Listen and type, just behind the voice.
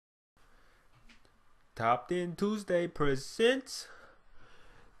Top 10 Tuesday presents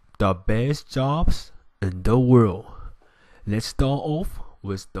the best jobs in the world. Let's start off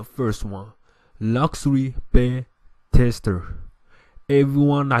with the first one, luxury bed tester.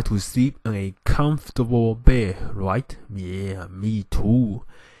 Everyone like to sleep in a comfortable bed, right? Yeah, me too.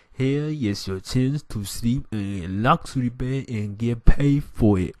 Here is your chance to sleep in a luxury bed and get paid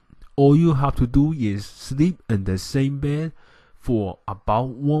for it. All you have to do is sleep in the same bed for about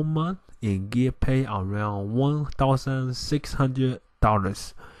 1 month and get paid around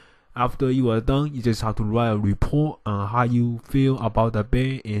 $1,600. After you are done, you just have to write a report on how you feel about the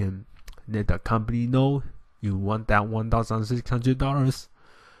bed and let the company know you want that $1,600.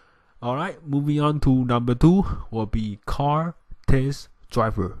 Alright, moving on to number 2 will be car test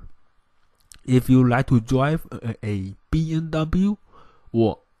driver. If you like to drive a BMW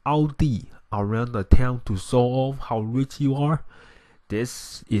or Audi around the town to show off how rich you are,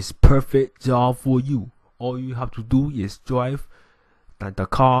 this is perfect job for you. All you have to do is drive the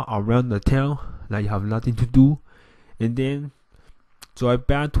car around the town like you have nothing to do, and then drive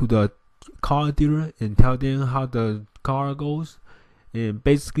back to the car dealer and tell them how the car goes, and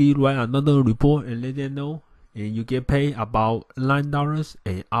basically write another report and let them know, and you get paid about $9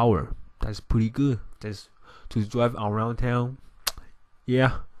 an hour. That's pretty good. Just to drive around town.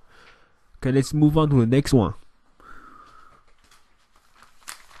 Yeah. Okay, let's move on to the next one.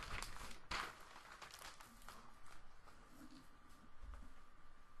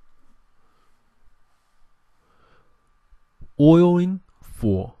 Oiling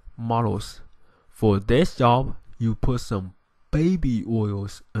for models. For this job, you put some baby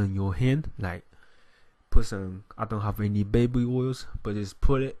oils in your hand, like put some, I don't have any baby oils, but just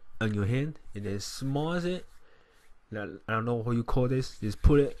put it on your hand and then smudge it. I don't know what you call this. Just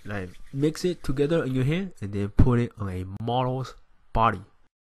put it, like mix it together in your hand and then put it on a model's body.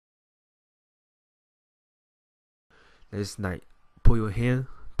 Let's like put your hand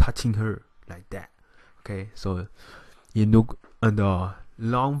touching her like that. Okay, so you look on the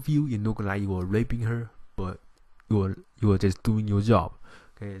long view, you look like you are raping her, but you are just doing your job.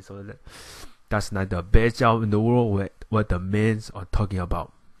 Okay, so that's not the best job in the world. What the men are talking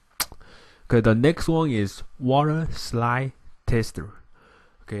about. Okay, the next one is water slide tester.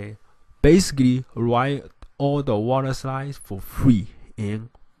 Okay, basically write all the water slides for free and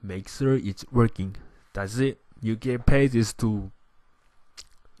make sure it's working. That's it. You get paid is to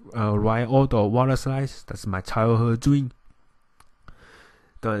write all the water slides. That's my childhood dream.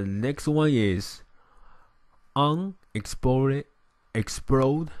 The next one is unexploded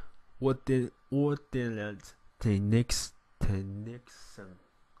ordnance techniques.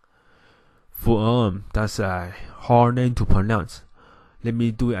 For that's a hard name to pronounce. Let me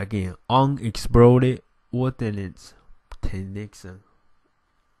do it again. Unexploded ordnance techniques.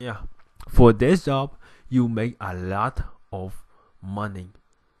 Yeah. For this job, you make a lot of money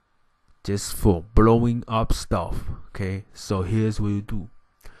just for blowing up stuff. Okay, so here's what you do.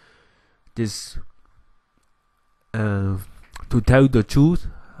 This to tell you the truth,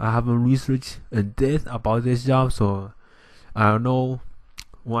 I haven't researched in depth about this job, so I don't know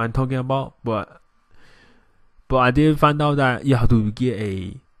what I'm talking about, but I did find out that you have to get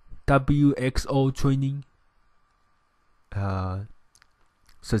a WXO training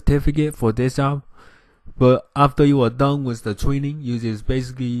certificate for this job. But after you are done with the training, you just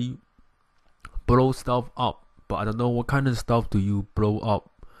basically blow stuff up. But I don't know what kind of stuff do you blow up.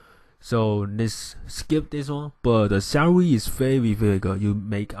 So let's skip this one. But the salary is very, very good. You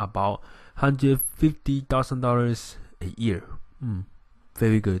make about $150,000 a year.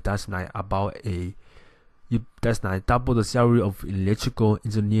 Very good. That's like about that's like double the salary of electrical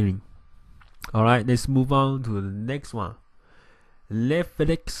engineering. Alright, let's move on to the next one.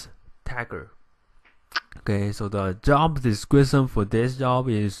 Netflix tagger. Okay, so the job description for this job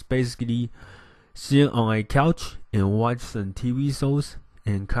is basically sit on a couch and watch some TV shows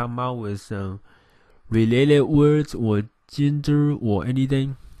and come out with some related words or ginger or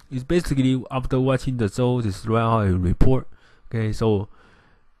anything. It's basically after watching the show, just write out a report. Okay, so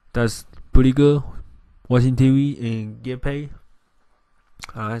that's pretty good. Watching TV and get paid.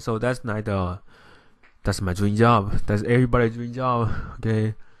 Alright, so that's my dream job. That's everybody's dream job.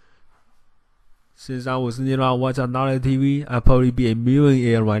 Okay. Since I was never watch another TV, I'd probably be a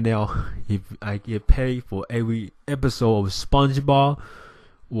millionaire right now if I get paid for every episode of SpongeBob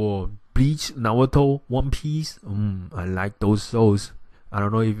or Bleach, Naruto, One Piece. I like those shows. I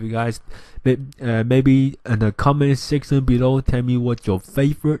don't know if you guys maybe in the comment section below tell me what your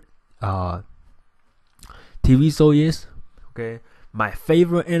favorite TV show is. Okay, my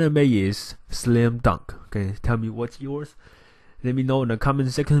favorite anime is Slam Dunk. Okay, tell me what's yours. let me know in the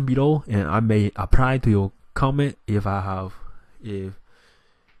comment section below, and I may apply to your comment if I have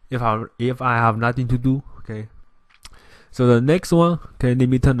if I have nothing to do. Okay, so the next one, okay, let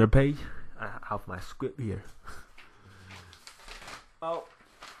me turn the page. I have my script here. Oh,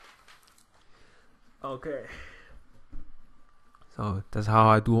 okay, so that's how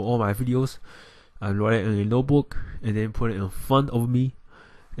I do all my videos. I write it in a notebook and then put it in front of me,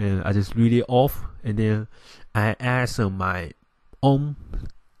 and I just read it off, and then I add some my own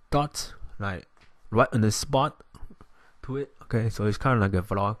thoughts, like right on the spot to it. Okay, so it's kind of like a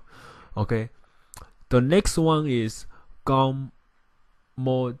vlog. Okay, the next one is Gomologis.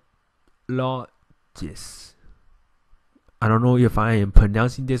 I don't know if I am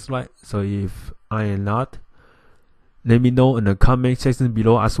pronouncing this right, so if I am not, let me know in the comment section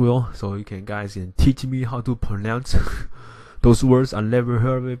below as well, so you can guys can teach me how to pronounce those words. I never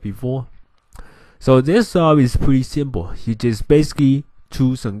heard of it before. So this job is pretty simple. You just basically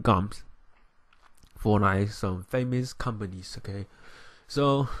choose some gums for like some famous companies. Okay,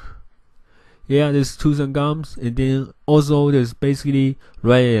 so yeah, there's choose some gums, and then also there's basically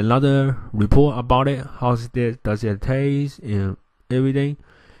write another report about it. Does it taste and everything,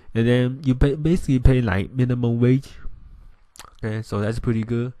 and then you basically pay like minimum wage. Okay, so that's pretty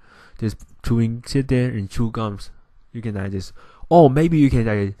good. Just sit there and chew gums. You can just, maybe you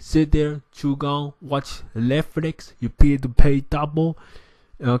can sit there, chew gum, watch Netflix. You pay double.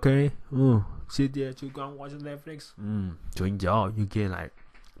 Okay, sit there, chew gum, watch Netflix. Join job, you get like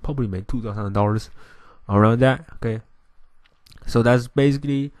probably make $2,000 around that. Okay, so that's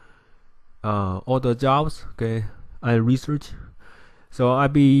basically all the jobs. Okay, I research. So I'll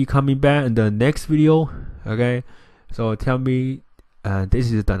be coming back in the next video. Okay, so tell me,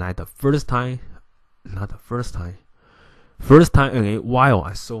 this is the first time, not the first time in a while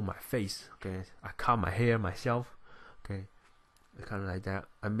I saw my face. Okay, I cut my hair myself. Okay, kind of like that.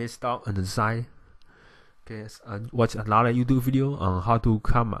 I missed out on the side. Okay, I watched a lot of YouTube video on how to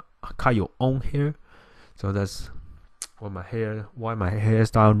cut your own hair. So that's why my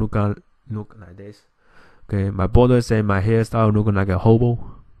hairstyle look like this. Okay, my brother said my hairstyle looking like a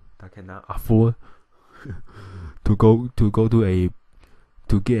hobo. I cannot afford to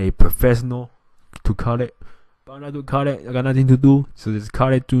get a professional to cut it. But not to cut it, I got nothing to do, so just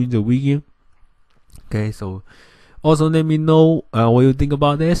cut it during the weekend. Okay, so also let me know what you think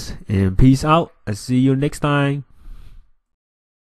about this, and peace out. I'll see you next time.